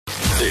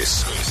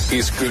This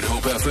is Good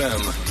Hope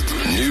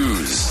FM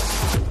News.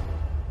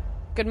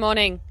 Good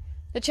morning.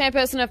 The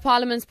chairperson of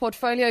Parliament's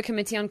Portfolio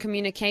Committee on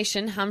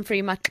Communication,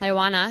 Humphrey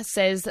Maxegwana,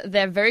 says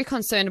they're very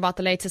concerned about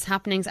the latest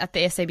happenings at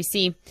the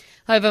SABC.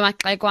 However,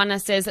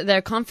 Maxegwana says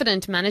they're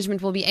confident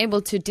management will be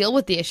able to deal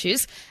with the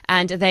issues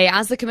and they,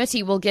 as the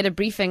committee, will get a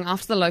briefing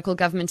after the local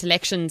government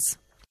elections.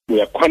 We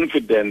are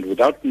confident,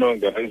 without knowing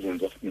the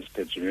reasons of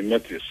Mr. Jimmy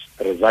Matthews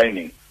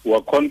resigning, we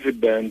are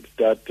confident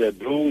that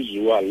those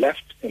who are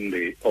left in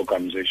the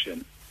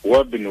organization, who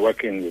have been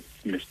working with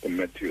Mr.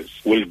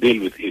 Matthews, will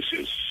deal with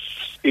issues.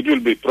 It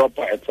will be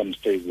proper at some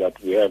stage that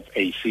we have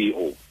a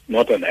CEO,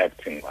 not an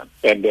acting one.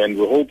 And then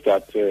we hope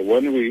that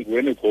when we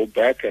go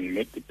back and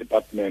meet the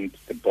department,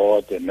 the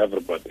board, and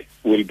everybody,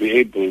 we'll be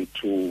able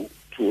to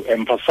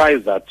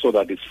emphasize that so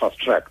that it's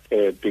fast-tracked.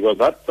 Because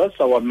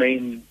that's our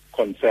main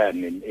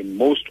concern in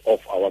most of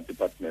our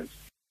departments.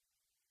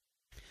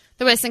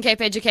 The Western Cape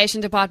Education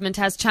Department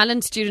has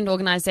challenged student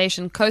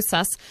organisation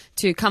COSAS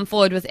to come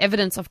forward with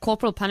evidence of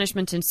corporal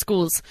punishment in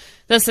schools.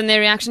 This in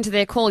their reaction to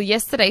their call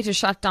yesterday to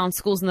shut down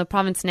schools in the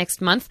province next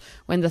month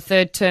when the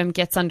third term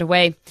gets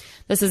underway.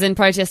 This is in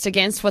protest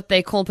against what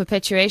they call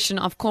perpetuation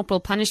of corporal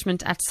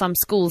punishment at some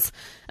schools.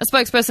 A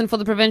spokesperson for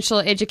the Provincial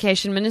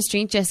Education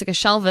Ministry, Jessica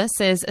Shalva,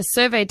 says a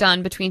survey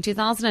done between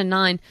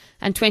 2009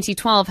 and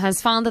 2012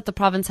 has found that the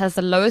province has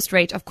the lowest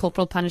rate of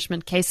corporal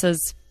punishment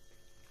cases.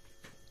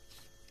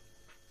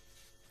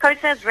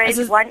 COSAS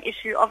raised one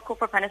issue of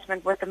corporal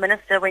punishment with the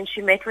minister when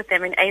she met with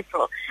them in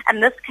April,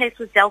 and this case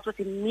was dealt with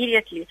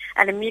immediately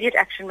and immediate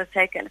action was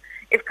taken.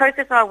 If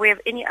COSAS are aware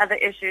of any other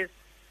issues,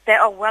 they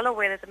are well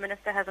aware that the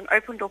minister has an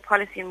open door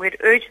policy, and we'd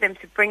urge them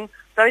to bring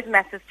those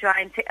matters to our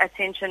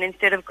attention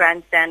instead of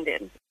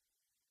grandstanding.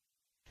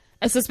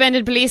 A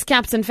suspended police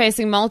captain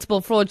facing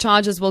multiple fraud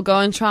charges will go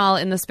on trial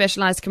in the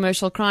Specialised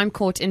Commercial Crime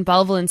Court in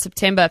Bellville in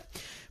September.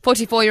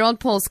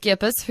 44-year-old Paul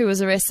Skeepers, who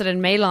was arrested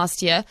in May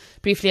last year,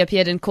 briefly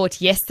appeared in court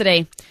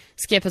yesterday.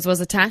 Skeepers was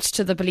attached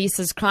to the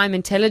police's crime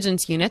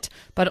intelligence unit,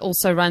 but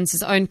also runs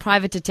his own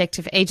private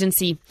detective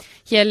agency.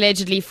 He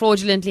allegedly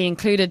fraudulently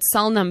included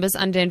cell numbers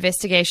under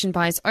investigation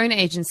by his own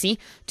agency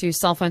to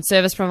cell phone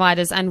service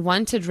providers and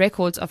wanted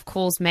records of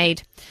calls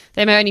made.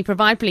 They may only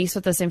provide police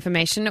with this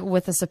information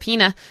with a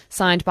subpoena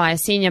signed by a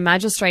senior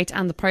magistrate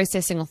and the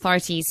processing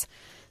authorities.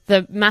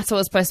 The matter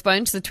was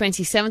postponed to the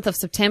 27th of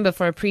September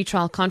for a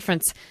pre-trial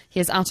conference. He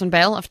is out on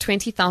bail of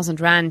 20,000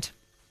 rand.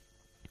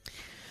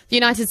 The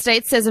United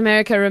States says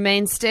America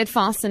remains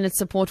steadfast in its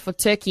support for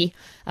Turkey,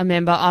 a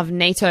member of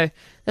NATO.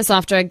 This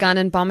after a gun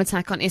and bomb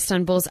attack on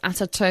Istanbul's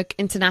Ataturk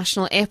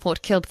International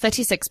Airport killed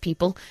 36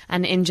 people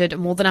and injured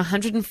more than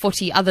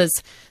 140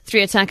 others.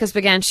 3 attackers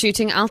began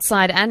shooting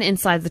outside and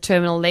inside the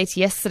terminal late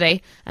yesterday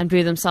and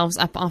blew themselves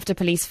up after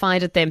police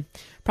fired at them.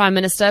 Prime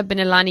Minister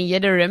Binalani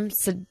Yildirim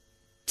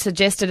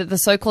suggested that the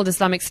so-called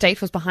Islamic State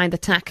was behind the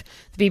attack.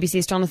 The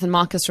BBC's Jonathan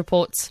Marcus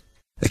reports.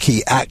 A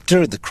key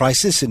actor in the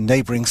crisis in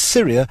neighbouring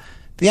Syria,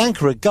 the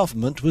Ankara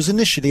government was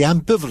initially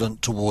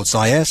ambivalent towards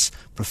IS,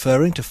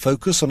 preferring to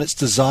focus on its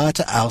desire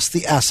to oust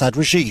the Assad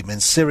regime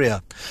in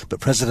Syria. But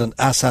President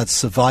Assad's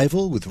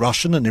survival with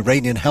Russian and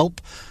Iranian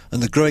help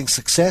and the growing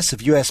success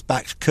of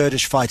US-backed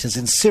Kurdish fighters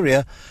in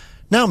Syria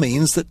now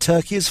means that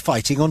Turkey is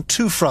fighting on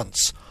 2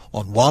 fronts.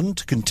 On one,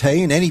 to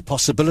contain any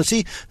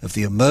possibility of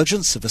the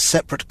emergence of a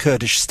separate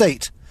Kurdish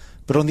state,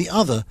 but on the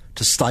other,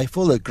 to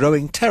stifle a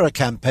growing terror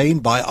campaign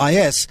by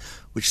IS,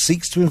 which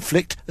seeks to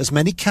inflict as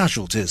many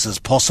casualties as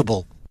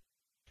possible.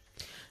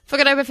 For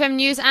Good Hope FM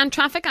News and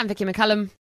Traffic, I'm Vicky McCullum.